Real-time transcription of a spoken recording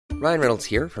Ryan Reynolds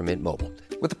here from Mint Mobile.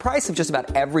 With the price of just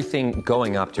about everything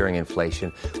going up during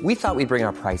inflation, we thought we'd bring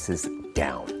our prices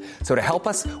down. So to help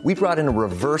us, we brought in a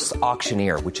reverse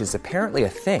auctioneer, which is apparently a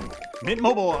thing. Mint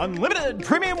Mobile Unlimited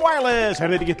Premium Wireless. How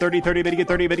to get 30, 30, bit to get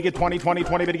 30, bit to get 20, 20,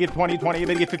 20, bit to get 20, 20,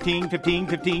 bit to get 15, 15,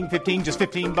 15, 15, just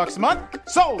 $15 a month?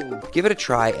 Sold! Give it a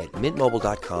try at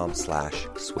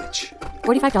mintmobile.com/switch.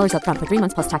 $45 up front for 3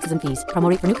 months plus taxes and fees. Promo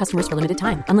rate for new customers for limited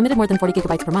time. Unlimited more than 40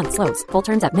 gigabytes per month. Slows full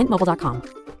terms at mintmobile.com.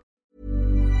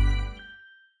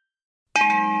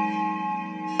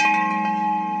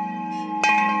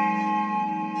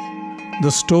 The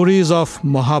stories of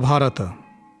Mahabharata,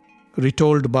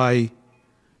 retold by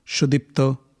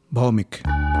Sudipta Bhaumik.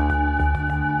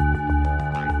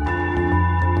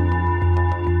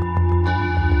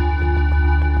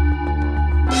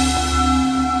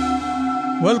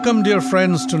 Welcome, dear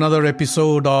friends, to another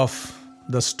episode of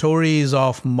The Stories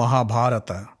of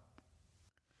Mahabharata.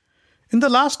 In the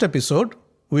last episode,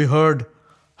 we heard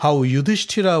how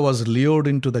Yudhishthira was lured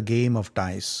into the game of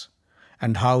dice,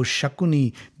 and how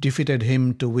Shakuni defeated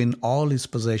him to win all his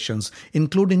possessions,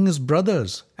 including his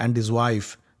brothers and his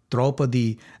wife,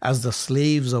 Draupadi, as the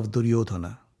slaves of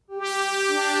Duryodhana.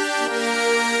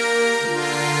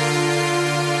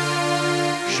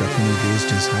 Shakuni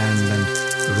raised his hand and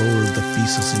rolled the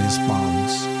pieces in his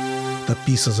palms. The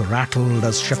pieces rattled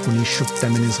as Shakuni shook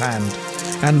them in his hand,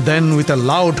 and then with a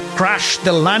loud crash they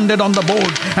landed on the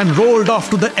board and rolled off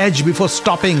to the edge before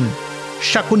stopping.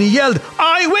 Shakuni yelled,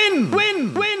 "I win!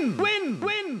 Win! Win! Win!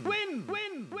 Win! Win! Win!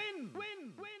 Win!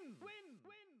 Win! Win!"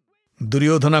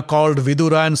 Duryodhana called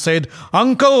Vidura and said,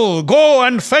 "Uncle, go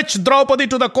and fetch Draupadi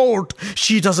to the court.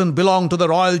 She doesn't belong to the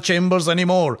royal chambers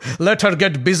anymore. Let her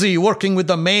get busy working with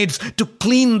the maids to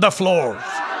clean the floors."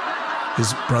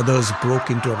 His brothers broke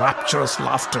into rapturous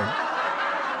laughter.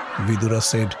 Vidura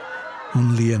said,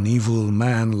 "Only an evil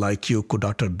man like you could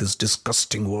utter these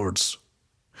disgusting words.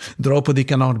 Draupadi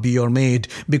cannot be your maid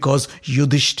because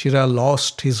Yudhishthira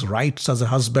lost his rights as a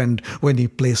husband when he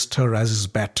placed her as his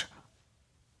bet.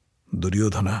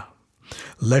 Duryodhana,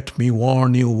 let me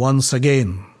warn you once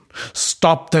again.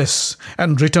 Stop this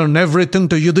and return everything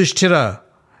to Yudhishthira.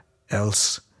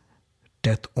 Else,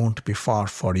 death won't be far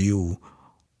for you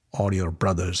or your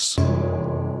brothers."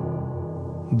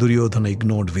 Duryodhana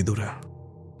ignored Vidura.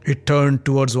 He turned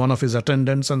towards one of his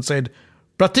attendants and said,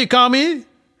 "Pratikami,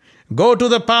 go to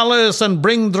the palace and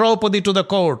bring Draupadi to the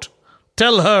court.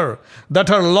 Tell her that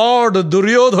her lord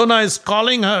Duryodhana is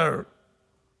calling her."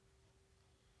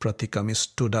 Pratikami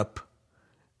stood up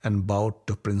and bowed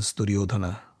to Prince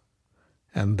Duryodhana,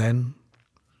 and then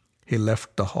he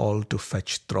left the hall to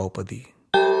fetch Draupadi.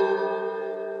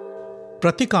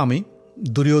 Pratikami,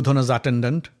 Duryodhana's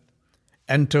attendant,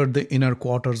 entered the inner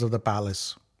quarters of the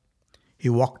palace. He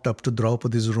walked up to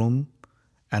Draupadi's room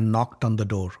and knocked on the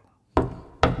door.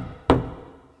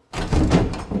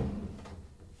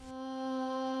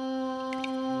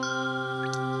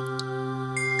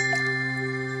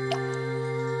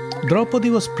 Draupadi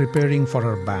was preparing for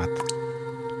her bath.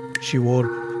 She wore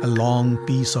a long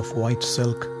piece of white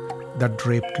silk that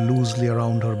draped loosely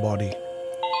around her body.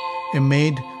 A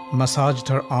maid massaged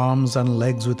her arms and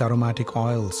legs with aromatic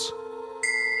oils.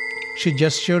 She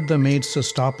gestured the maids to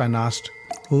stop and asked,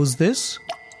 "Who's this?"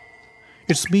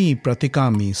 "It's me,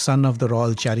 Pratikami, son of the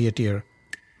royal charioteer.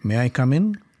 May I come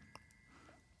in?"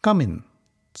 "Come in,"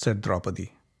 said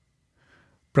Draupadi.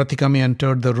 Pratikami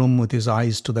entered the room with his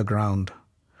eyes to the ground,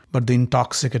 but the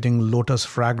intoxicating lotus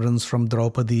fragrance from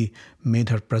Draupadi made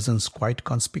her presence quite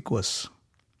conspicuous.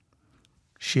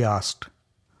 She asked,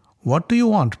 "What do you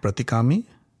want, Pratikami?"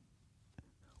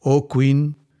 "O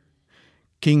Queen,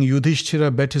 King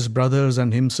Yudhishthira bet his brothers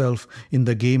and himself in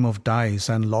the game of dice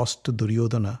and lost to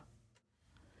Duryodhana.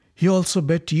 He also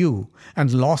bet you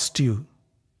and lost you.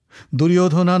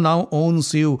 Duryodhana now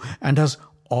owns you and has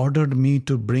ordered me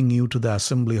to bring you to the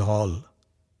assembly hall.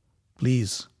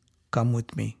 Please come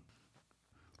with me."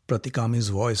 Pratikami's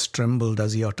voice trembled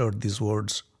as he uttered these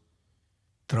words.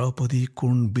 Draupadi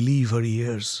couldn't believe her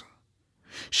ears.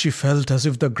 She felt as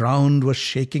if the ground was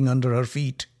shaking under her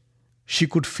feet. She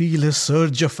could feel a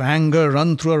surge of anger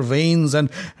run through her veins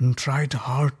and tried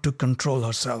hard to control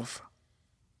herself.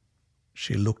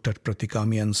 She looked at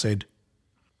Pratikami and said,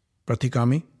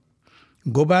 "Pratikami,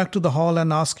 go back to the hall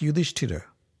and ask Yudhishthira.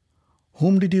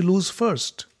 Whom did he lose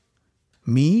first?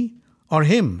 Me or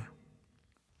him?"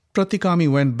 Pratikami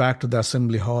went back to the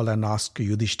assembly hall and asked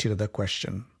Yudhishthira the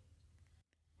question.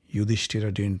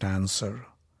 Yudhishthira didn't answer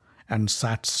and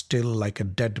sat still like a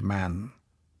dead man.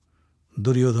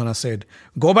 Duryodhana said,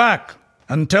 "Go back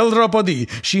and tell Draupadi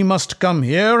she must come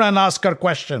here and ask her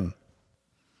question."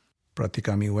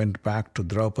 Pratikami went back to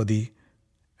Draupadi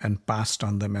and passed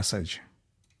on the message.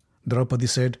 Draupadi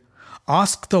said,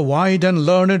 "Ask the wide and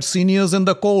learned seniors in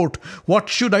the court, what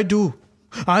should I do?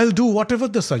 I'll do whatever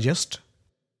they suggest."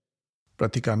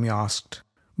 Pratikami asked,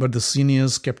 but the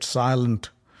seniors kept silent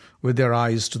with their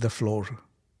eyes to the floor.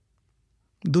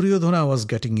 Duryodhana was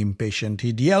getting impatient.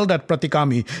 He yelled at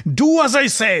Pratikami, "Do as I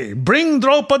say! Bring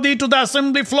Draupadi to the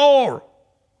assembly floor!"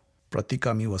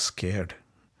 Pratikami was scared.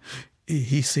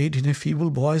 He said in a feeble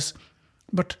voice,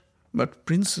 But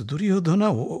Prince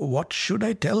Duryodhana, what should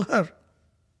I tell her?"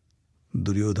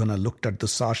 Duryodhana looked at the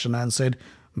Sashana and said,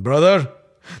 "Brother,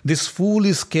 this fool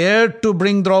is scared to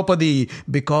bring Draupadi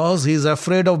because he is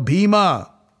afraid of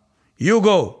Bhima. You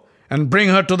go and bring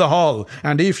her to the hall,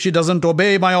 and if she doesn't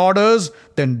obey my orders,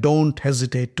 then don't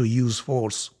hesitate to use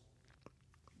force."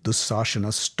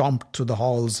 Dussashana stomped through the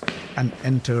halls and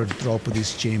entered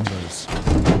Draupadi's chambers.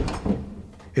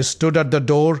 He stood at the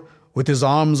door with his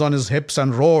arms on his hips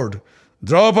and roared,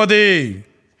 "Draupadi,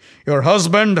 your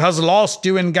husband has lost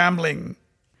you in gambling.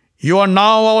 You are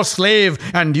now our slave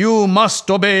and you must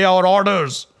obey our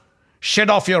orders. Shed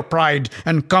off your pride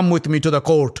and come with me to the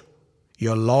court.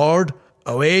 Your lord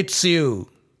awaits you."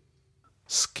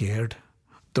 Scared,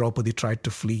 Draupadi tried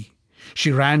to flee.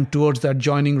 She ran towards the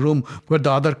adjoining room where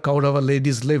the other Kaurava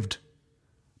ladies lived.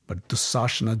 But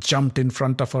Dussashana jumped in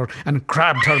front of her and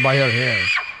grabbed her by her hair.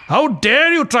 "How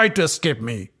dare you try to escape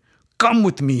me? Come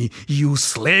with me, you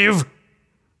slave!"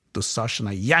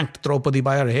 Dussashana yanked Draupadi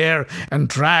by her hair and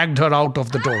dragged her out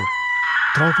of the door.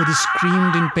 Draupadi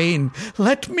screamed in pain,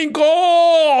 "Let me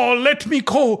go! Let me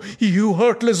go! You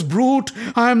heartless brute!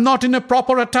 I am not in a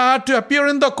proper attire to appear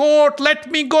in the court! Let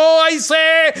me go, I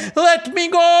say! Let me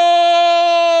go!"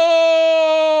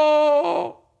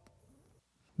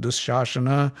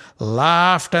 Dussashana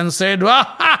laughed and said,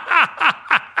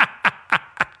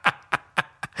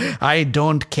 "I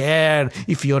don't care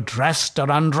if you're dressed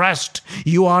or undressed.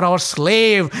 You are our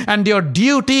slave and your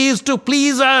duty is to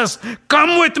please us.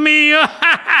 Come with me."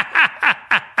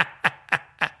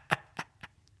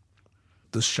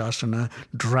 Dussashana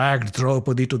dragged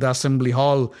Draupadi to the assembly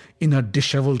hall in her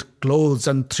disheveled clothes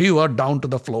and threw her down to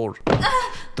the floor.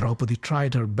 Draupadi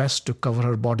tried her best to cover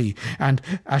her body, and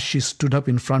as she stood up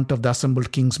in front of the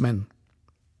assembled king's men,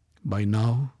 by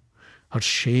now her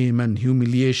shame and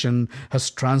humiliation has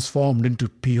transformed into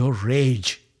pure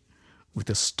rage. With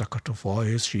a staccato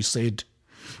voice, she said,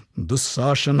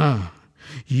 "Dussashana,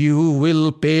 you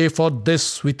will pay for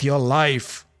this with your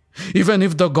life. Even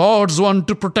if the gods want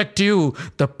to protect you,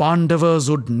 the Pandavas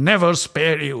would never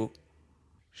spare you."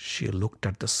 She looked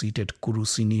at the seated Kuru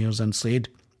seniors and said,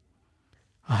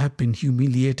 "I have been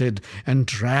humiliated and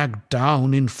dragged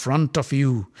down in front of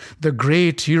you, the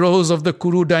great heroes of the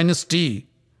Kuru dynasty.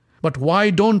 But why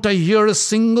don't I hear a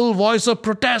single voice of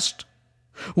protest?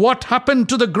 What happened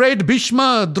to the great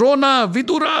Bhishma, Drona,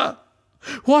 Vidura?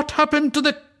 What happened to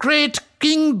the great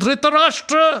King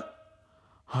Dhritarashtra?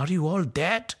 Are you all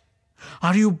dead?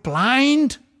 Are you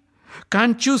blind?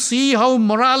 Can't you see how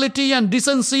morality and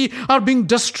decency are being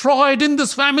destroyed in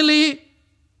this family?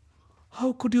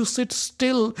 How could you sit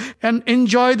still and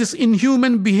enjoy this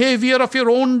inhuman behavior of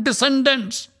your own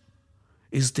descendants?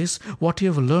 Is this what you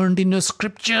have learned in your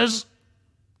scriptures?"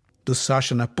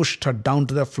 Dussashana pushed her down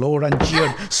to the floor and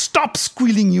jeered, "Stop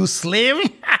squealing, you slave!"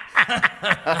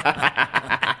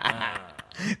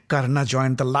 Karna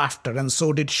joined the laughter and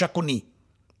so did Shakuni.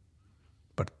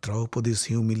 But Draupadi's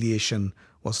humiliation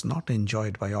was not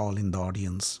enjoyed by all in the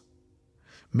audience.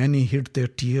 Many hid their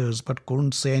tears but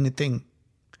couldn't say anything.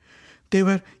 They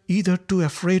were either too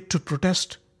afraid to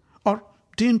protest or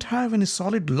didn't have any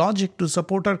solid logic to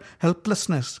support her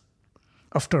helplessness.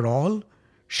 After all,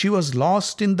 she was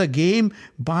lost in the game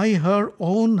by her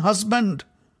own husband.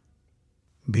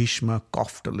 Bhishma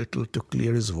coughed a little to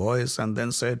clear his voice and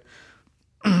then said,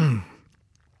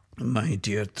 "My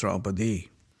dear Draupadi,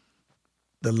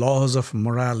 the laws of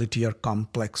morality are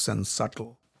complex and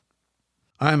subtle.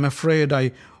 I am afraid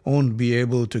I won't be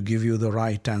able to give you the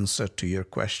right answer to your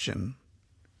question.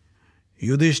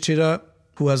 Yudhishthira,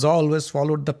 who has always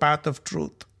followed the path of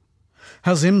truth,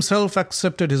 has himself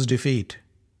accepted his defeat.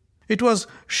 It was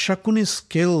Shakuni's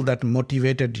skill that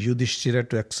motivated Yudhishthira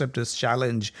to accept his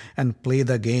challenge and play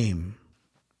the game.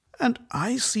 And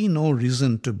I see no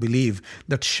reason to believe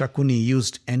that Shakuni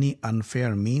used any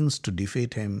unfair means to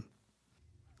defeat him."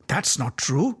 "That's not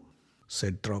true,"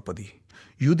 said Draupadi.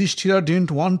 "Yudhishthira didn't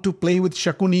want to play with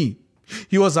Shakuni.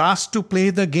 He was asked to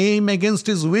play the game against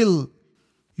his will.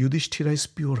 Yudhishthira is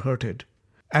pure-hearted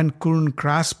and couldn't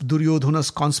grasp Duryodhana's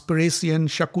conspiracy and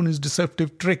Shakuni's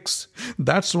deceptive tricks.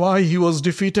 That's why he was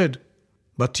defeated.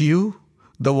 But you,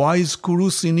 The wise Kuru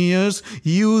seniors,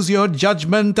 use your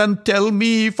judgment and tell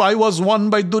me if I was won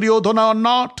by Duryodhana or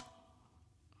not.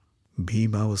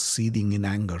 Bhima was seething in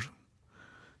anger.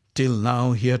 Till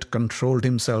now he had controlled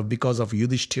himself because of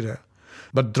Yudhishthira.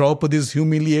 But Draupadi's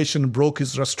humiliation broke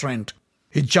his restraint.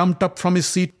 He jumped up from his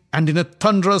seat and in a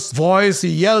thunderous voice he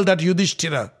yelled at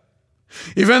Yudhishthira,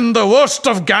 "Even the worst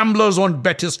of gamblers won't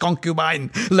bet his concubine,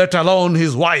 let alone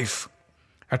his wife.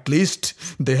 At least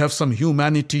they have some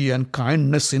humanity and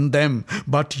kindness in them,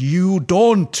 but you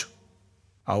don't.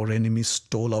 Our enemies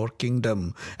stole our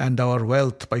kingdom and our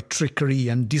wealth by trickery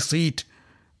and deceit.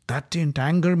 That didn't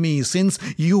anger me, since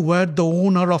you were the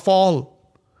owner of all.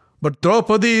 But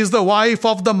Draupadi is the wife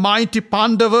of the mighty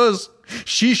Pandavas.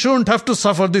 She shouldn't have to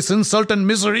suffer this insult and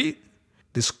misery.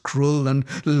 This cruel and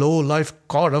low-life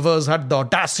Kauravas had the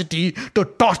audacity to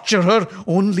torture her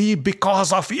only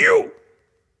because of you.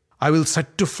 I will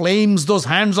set to flames those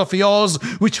hands of yours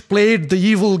which played the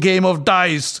evil game of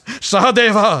dice.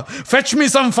 Sahadeva, fetch me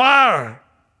some fire!"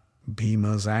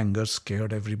 Bhima's anger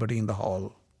scared everybody in the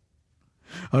hall.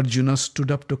 Arjuna stood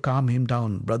up to calm him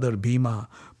down. "Brother Bhima,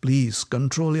 please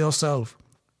control yourself.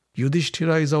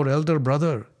 Yudhishthira is our elder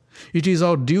brother. It is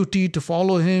our duty to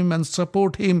follow him and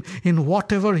support him in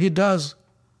whatever he does.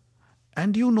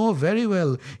 And you know very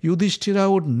well Yudhishthira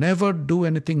would never do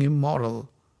anything immoral.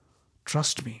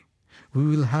 Trust me, we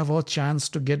will have our chance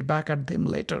to get back at him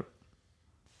later."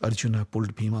 Arjuna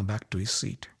pulled Bhima back to his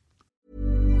seat.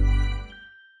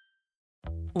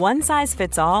 One size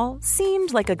fits all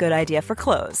seemed like a good idea for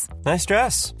clothes. Nice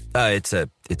dress. It's a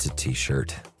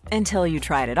t-shirt. Until you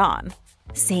tried it on.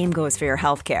 Same goes for your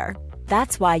healthcare.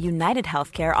 That's why United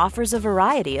Healthcare offers a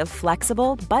variety of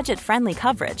flexible, budget-friendly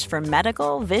coverage for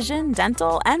medical, vision,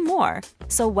 dental, and more.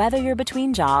 So whether you're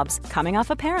between jobs, coming off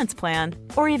a parent's plan,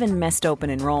 or even missed open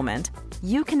enrollment,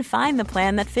 you can find the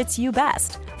plan that fits you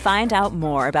best. Find out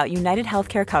more about United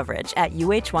Healthcare coverage at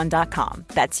uh1.com.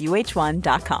 That's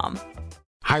uh1.com.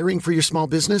 Hiring for your small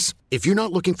business? If you're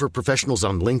not looking for professionals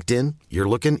on LinkedIn, you're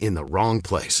looking in the wrong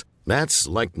place. That's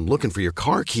like looking for your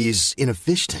car keys in a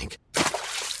fish tank.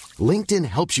 LinkedIn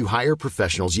helps you hire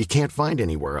professionals you can't find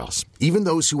anywhere else, even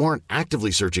those who aren't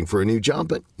actively searching for a new job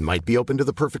but might be open to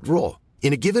the perfect role.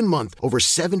 In a given month, over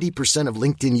 70% of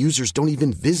LinkedIn users don't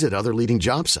even visit other leading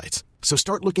job sites. So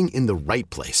start looking in the right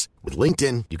place. With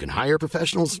LinkedIn, you can hire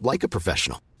professionals like a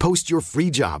professional. Post your free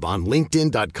job on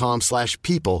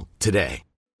linkedin.com/people today.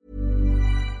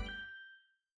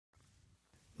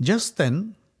 Just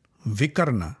then,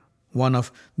 Vikarna, one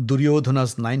of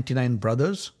Duryodhana's 99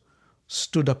 brothers,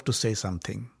 stood up to say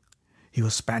something. He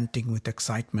was panting with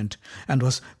excitement and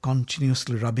was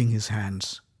continuously rubbing his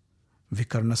hands.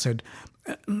 Vikarna said,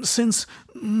 "Since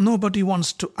nobody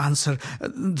wants to answer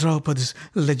Draupadi's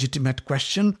legitimate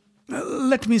question,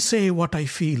 let me say what I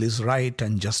feel is right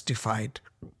and justified.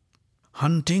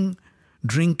 Hunting,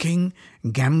 drinking,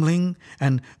 gambling,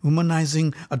 and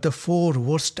womanizing are the 4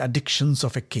 worst addictions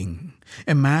of a king.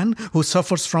 A man who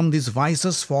suffers from these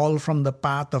vices falls from the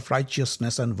path of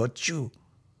righteousness and virtue.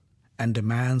 And a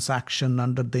man's action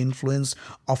under the influence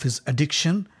of his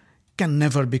addiction can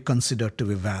never be considered to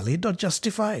be valid or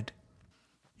justified.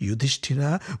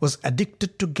 Yudhishthira was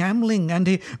addicted to gambling and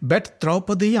he bet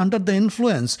Draupadi under the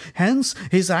influence. Hence,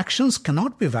 his actions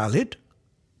cannot be valid.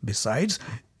 Besides,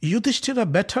 Yudhishthira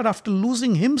bet her after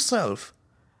losing himself.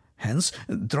 Hence,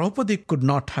 Draupadi could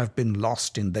not have been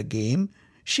lost in the game.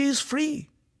 She is free."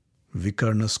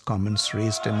 Vikarna's comments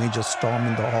raised a major storm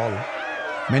in the hall.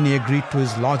 Many agreed to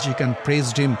his logic and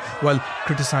praised him while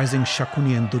criticizing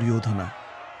Shakuni and Duryodhana.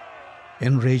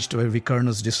 Enraged by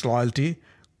Vikarna's disloyalty,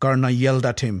 Karna yelled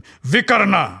at him,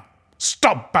 "Vikarna,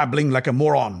 stop babbling like a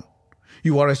moron.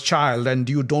 You are a child and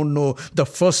you don't know the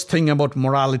first thing about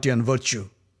morality and virtue."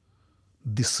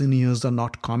 The seniors are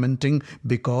not commenting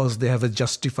because they have a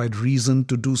justified reason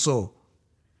to do so.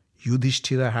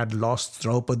 Yudhishthira had lost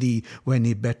Draupadi when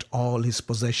he bet all his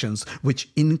possessions, which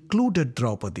included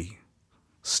Draupadi.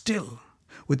 Still,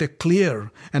 with a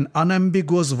clear and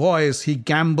unambiguous voice, he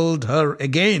gambled her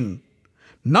again.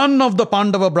 None of the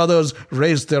Pandava brothers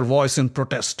raised their voice in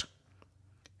protest.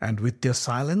 And with their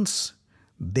silence,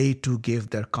 they too gave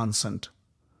their consent.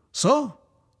 So,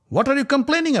 what are you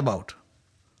complaining about?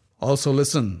 Also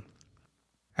listen,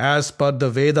 as per the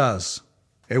Vedas,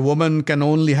 a woman can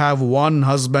only have one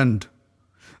husband.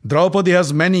 Draupadi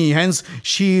has many, hence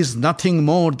she is nothing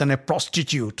more than a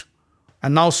prostitute.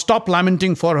 And now stop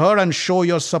lamenting for her and show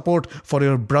your support for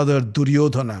your brother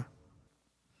Duryodhana.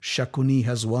 Shakuni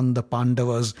has won the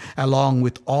Pandavas along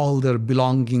with all their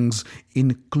belongings,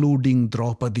 including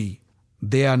Draupadi.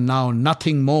 They are now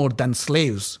nothing more than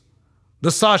slaves.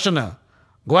 Dusashana,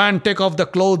 Go and take off the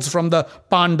clothes from the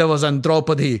Pandavas and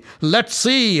Draupadi. Let's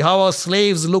see how our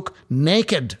slaves look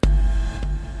naked."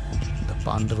 The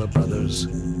Pandava brothers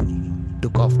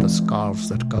took off the scarves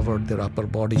that covered their upper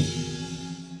body,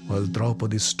 while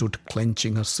Draupadi stood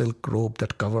clenching her silk robe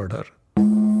that covered her.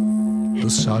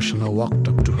 Dushasana walked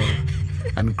up to her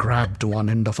and grabbed one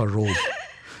end of her robe.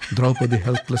 Draupadi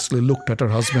helplessly looked at her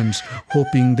husbands,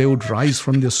 hoping they would rise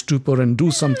from their stupor and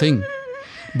do something.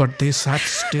 But they sat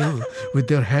still with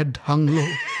their head hung low.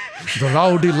 The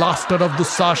rowdy laughter of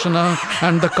Dushasana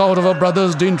and the Kaurava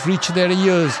brothers didn't reach their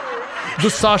ears.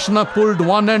 Dushasana pulled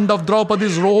one end of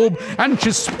Draupadi's robe and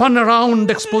she spun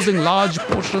around, exposing large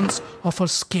portions of her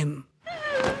skin.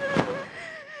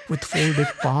 With folded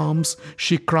palms,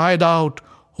 she cried out,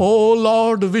 "O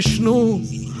Lord Vishnu,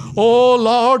 O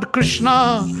Lord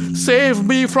Krishna, save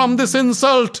me from this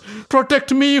insult.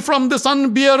 Protect me from this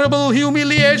unbearable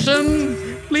humiliation.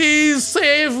 Please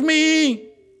save me."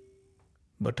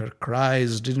 But her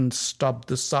cries didn't stop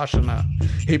Dushasana.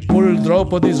 He pulled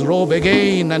Draupadi's robe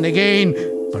again and again,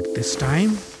 but this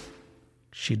time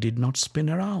she did not spin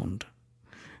around.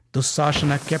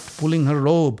 Dushasana kept pulling her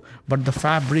robe, but the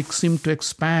fabric seemed to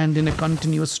expand in a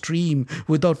continuous stream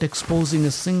without exposing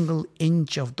a single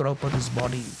inch of Draupadi's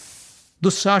body.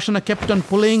 Dushasana kept on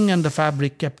pulling and the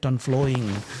fabric kept on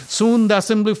flowing. Soon the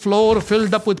assembly floor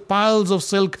filled up with piles of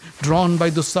silk drawn by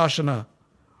Dushasana.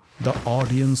 The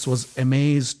audience was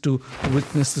amazed to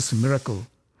witness this miracle.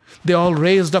 They all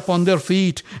raised up on their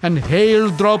feet and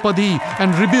hailed Draupadi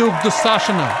and rebuked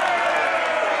Dushasana.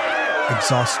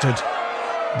 Exhausted,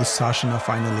 Dushasana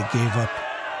finally gave up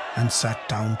and sat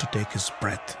down to take his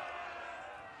breath.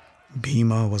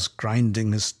 Bhima was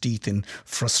grinding his teeth in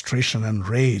frustration and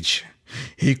rage.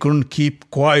 He couldn't keep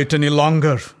quiet any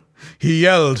longer. He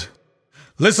yelled,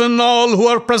 "Listen, all who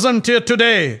are present here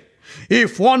today.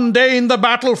 If one day in the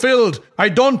battlefield I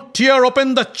don't tear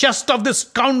open the chest of this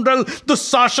scoundrel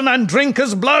Dushasana and drink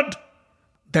his blood,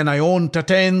 then I won't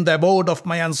attain the abode of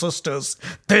my ancestors.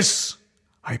 This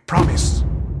I promise."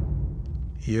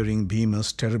 Hearing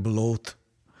Bhima's terrible oath,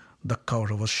 the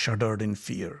Kauravas shuddered in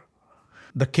fear.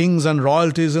 The kings and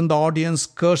royalties in the audience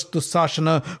cursed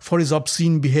Dushasana for his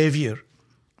obscene behavior.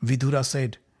 Vidura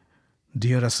said,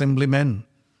 "Dear assemblymen,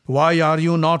 why are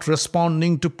you not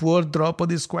responding to poor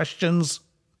Draupadi's questions?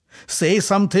 Say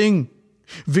something.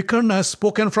 Vikarna has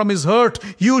spoken from his hurt.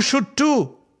 You should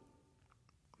too."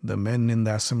 The men in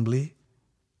the assembly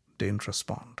didn't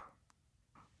respond.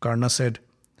 Karna said,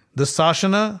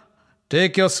 "Dushasana,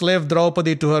 take your slave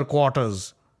Draupadi to her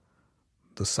quarters."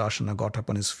 Dushasana got up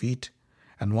on his feet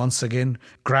and once again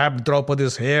grabbed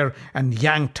Draupadi's hair and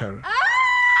yanked her.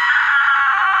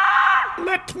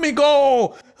 "Let me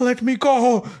go! Let me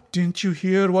go! Didn't you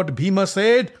hear what Bhima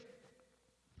said?"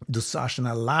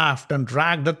 Dushasana laughed and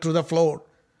dragged her to the floor.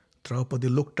 Draupadi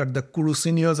looked at the Kuru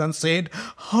seniors and said,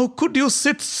 "How could you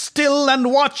sit still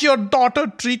and watch your daughter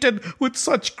treated with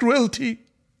such cruelty?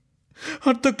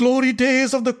 Are the glory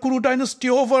days of the Kuru dynasty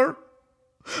over?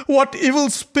 What evil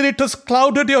spirit has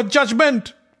clouded your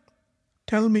judgment?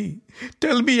 Tell me,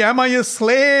 am I a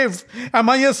slave? Am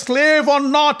I a slave or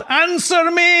not? Answer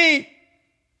me!"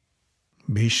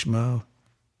 Bhishma,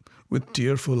 with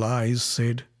tearful eyes,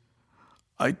 said,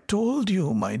 "I told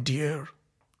you, my dear,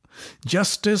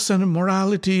 justice and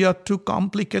morality are too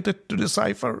complicated to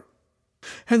decipher.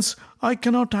 Hence, I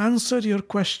cannot answer your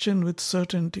question with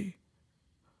certainty.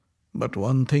 But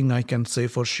one thing I can say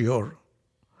for sure.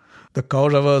 The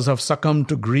Kauravas have succumbed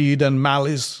to greed and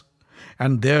malice,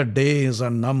 and their days are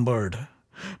numbered.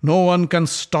 No one can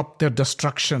stop their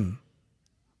destruction.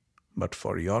 But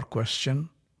for your question,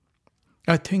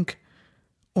 I think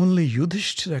only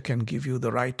Yudhishthira can give you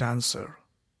the right answer."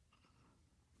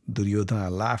 Duryodhana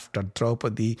laughed at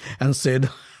Draupadi and said,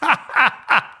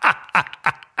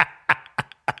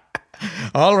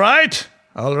 All right.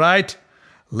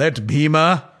 Let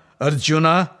Bhima,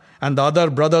 Arjuna, and the other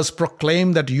brothers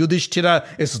proclaim that Yudhishthira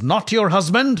is not your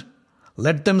husband.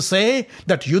 Let them say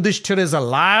that Yudhishthira is a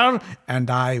liar, and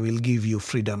I will give you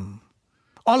freedom.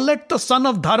 Or let the son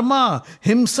of Dharma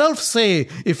himself say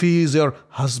if he is your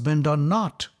husband or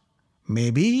not.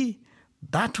 Maybe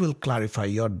that will clarify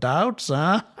your doubts,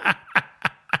 huh?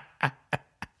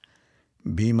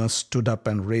 Bhima stood up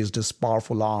and raised his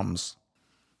powerful arms.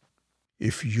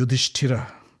 "If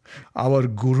Yudhishthira, our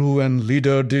guru and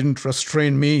leader, didn't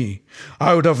restrain me,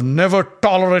 I would have never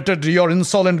tolerated your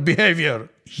insolent behavior,"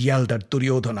 yelled at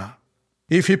Duryodhana.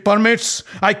 "If he permits,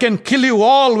 I can kill you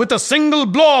all with a single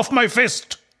blow of my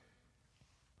fist."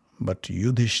 But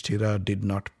Yudhishthira did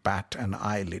not bat an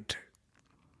eyelid.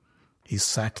 He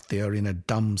sat there in a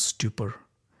dumb stupor,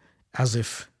 as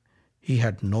if He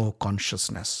had no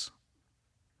consciousness.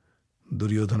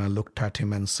 Duryodhana looked at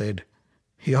him and said,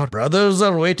 "Your brothers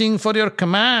are waiting for your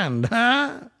command,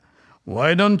 huh?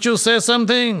 Why don't you say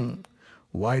something?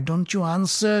 Why don't you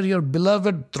answer your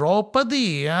beloved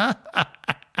Draupadi, huh?"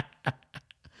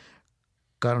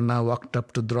 Karna walked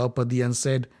up to Draupadi and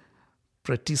said,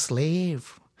 "Pretty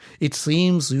slave, it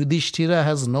seems Yudhishthira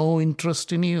has no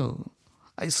interest in you.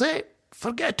 I say,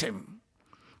 forget him.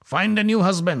 Find a new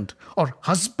husband or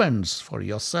husbands for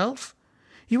yourself.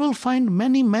 You will find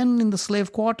many men in the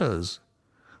slave quarters."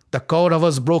 The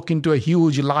Kauravas broke into a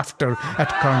huge laughter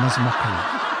at Karna's mockery.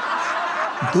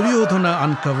 Duryodhana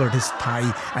uncovered his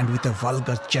thigh and with a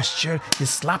vulgar gesture, he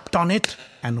slapped on it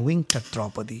and winked at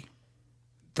Draupadi.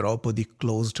 Draupadi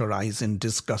closed her eyes in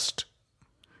disgust.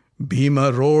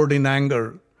 Bhima roared in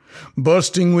anger.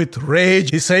 Bursting with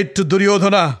rage, he said to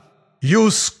Duryodhana,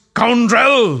 "You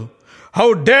scoundrel!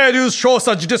 How dare you show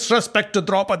such disrespect to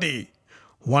Draupadi?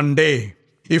 One day,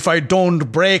 if I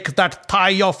don't break that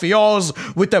thigh of yours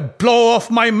with a blow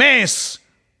of my mace,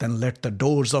 then let the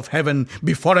doors of heaven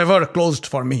be forever closed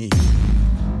for me."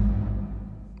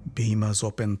 Bhima's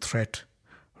open threat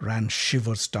ran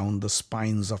shivers down the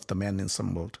spines of the men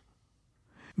assembled.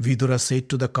 Vidura said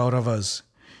to the Kauravas,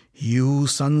 "You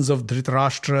sons of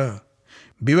Dhritarashtra,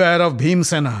 beware of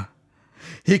Bhimsena.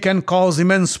 He can cause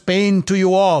immense pain to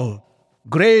you all.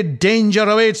 Great danger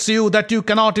awaits you that you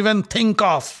cannot even think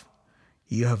of.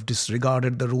 You have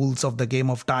disregarded the rules of the game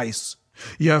of dice.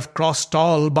 You have crossed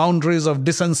all boundaries of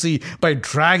decency by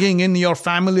dragging in your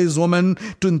family's woman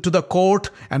into the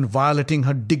court and violating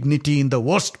her dignity in the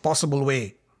worst possible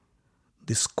way."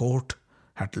 This court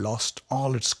had lost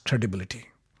all its credibility.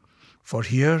 For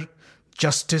here,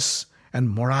 justice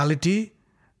and morality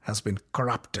has been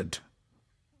corrupted.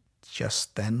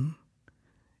 Just then,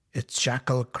 a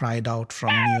jackal cried out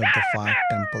from near the fire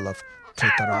temple of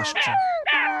Dhritarashtra.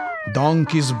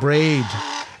 Donkeys brayed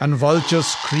and vultures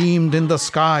screamed in the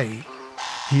sky.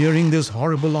 Hearing these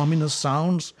horrible ominous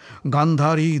sounds,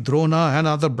 Gandhari, Drona and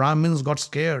other Brahmins got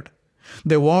scared.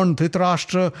 They warned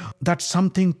Dhritarashtra that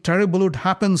something terrible would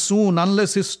happen soon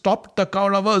unless he stopped the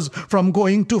Kauravas from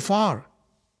going too far.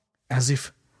 As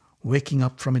if waking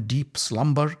up from a deep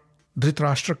slumber,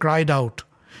 Dhritarashtra cried out,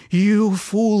 "You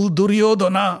fool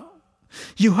Duryodhana!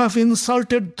 You have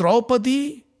insulted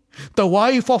Draupadi, the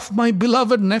wife of my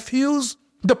beloved nephews,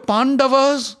 the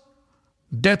Pandavas.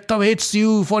 Death awaits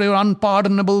you for your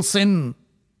unpardonable sin."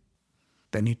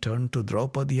 Then he turned to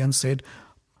Draupadi and said,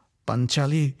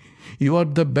 "Panchali, you are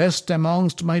the best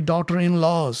amongst my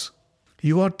daughter-in-laws.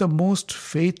 You are the most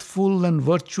faithful and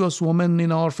virtuous woman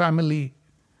in our family.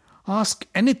 Ask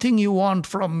anything you want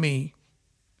from me."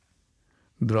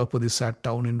 Draupadi sat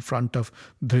down in front of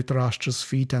Dhritarashtra's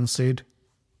feet and said,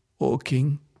 "O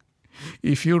king,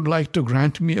 if you'd like to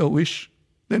grant me a wish,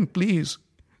 then please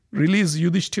release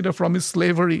Yudhishthira from his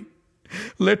slavery.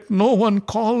 Let no one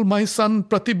call my son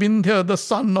Pratibindya the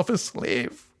son of a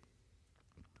slave."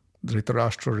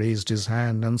 Dhritarashtra raised his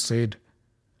hand and said,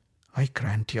 "I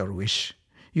grant your wish.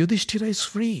 Yudhishthira is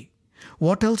free.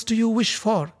 What else do you wish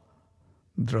for?"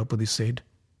 Draupadi said,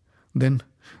 Then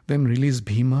release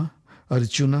Bhima,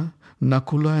 Arjuna,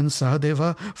 Nakula and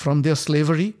Sahadeva from their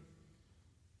slavery."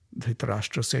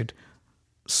 Dhritarashtra said,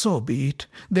 "So be it.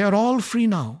 They are all free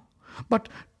now. But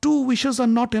 2 wishes are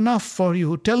not enough for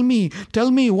you. Tell me,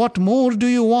 what more do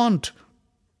you want?"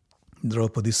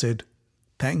 Draupadi said,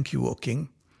 "Thank you, O king,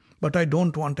 but I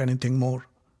don't want anything more.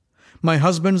 My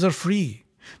husbands are free.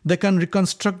 They can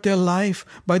reconstruct their life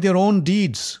by their own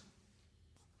deeds."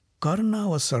 Karna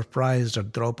was surprised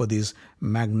at Draupadi's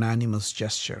magnanimous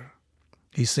gesture.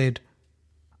 He said,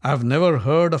 "I've never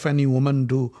heard of any woman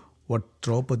do what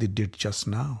Draupadi did just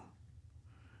now.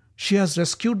 She has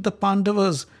rescued the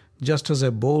Pandavas just as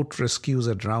a boat rescues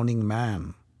a drowning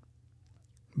man."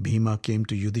 Bhima came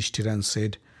to Yudhishthira and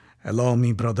said, "Allow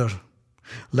me, brother.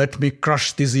 Let me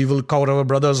crush these evil Kaurava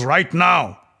brothers right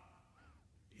now."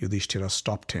 Yudhishthira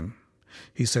stopped him.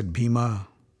 He said, "Bhima,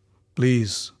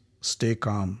 please stay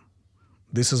calm.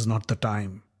 This is not the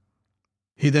time."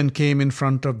 He then came in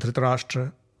front of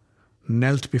Dhritarashtra,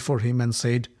 knelt before him and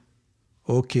said,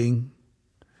 "O king,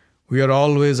 we are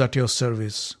always at your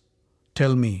service.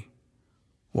 Tell me,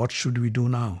 what should we do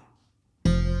now?"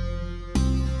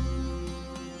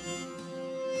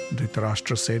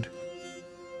 Dhritarashtra said,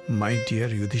 "My dear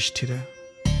Yudhishthira,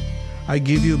 I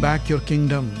give you back your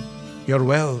kingdom, your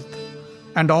wealth,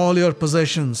 and all your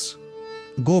possessions.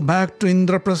 Go back to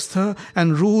Indraprastha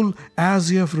and rule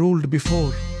as you have ruled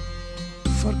before.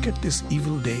 Forget this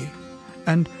evil day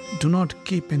and do not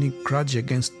keep any grudge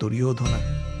against Duryodhana.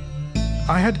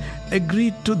 I had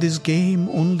agreed to this game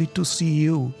only to see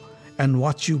you and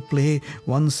watch you play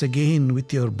once again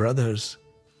with your brothers.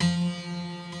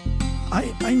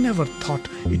 I never thought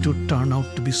it would turn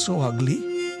out to be so ugly.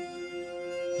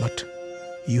 But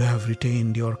you have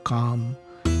retained your calm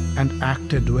and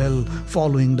acted well,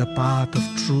 following the path of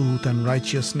truth and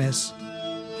righteousness.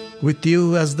 With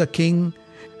you as the king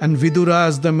and Vidura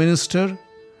as the minister,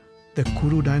 the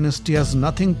Kuru dynasty has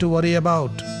nothing to worry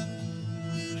about.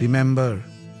 Remember,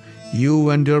 you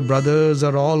and your brothers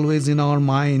are always in our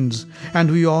minds,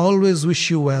 and we always wish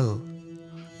you well.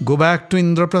 Go back to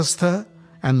Indraprastha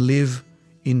and live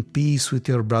in peace with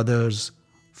your brothers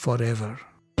forever.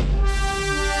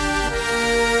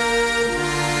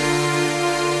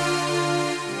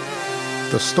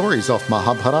 The Stories of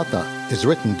Mahabharata is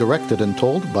written, directed, and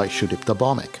told by Shudipta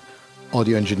Bhawmik.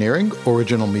 Audio engineering,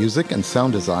 original music, and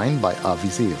sound design by Avi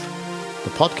Ziv.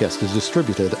 The podcast is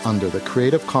distributed under the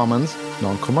Creative Commons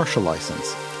non-commercial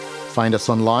license. Find us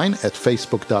online at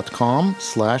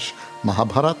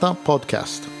facebook.com/Mahabharata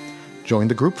Podcast. Join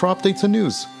the group for updates and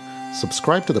news.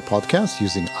 Subscribe to the podcast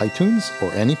using iTunes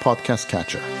or any podcast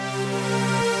catcher.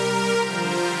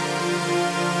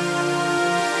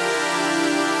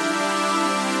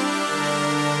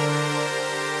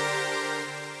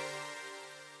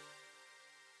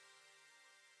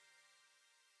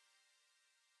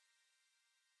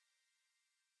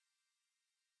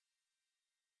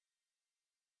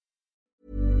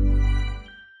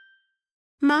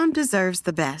 Mom deserves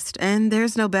the best, and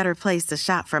there's no better place to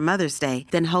shop for Mother's Day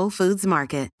than Whole Foods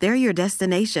Market. They're your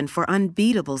destination for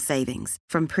unbeatable savings,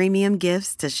 from premium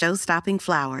gifts to show-stopping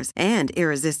flowers and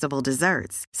irresistible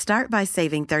desserts. Start by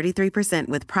saving 33%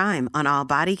 with Prime on all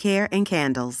body care and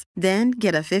candles. Then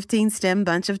get a 15-stem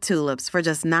bunch of tulips for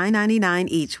just $9.99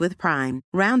 each with Prime.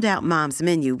 Round out Mom's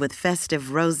menu with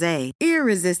festive rosé,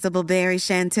 irresistible berry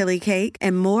chantilly cake,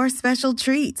 and more special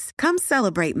treats. Come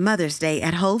celebrate Mother's Day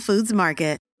at Whole Foods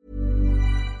Market.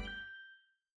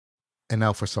 And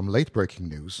now for some late-breaking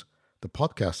news. The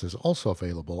podcast is also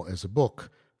available as a book,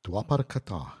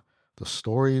 Dwapara, The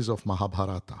Stories of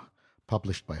Mahabharata,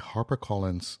 published by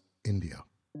HarperCollins, India.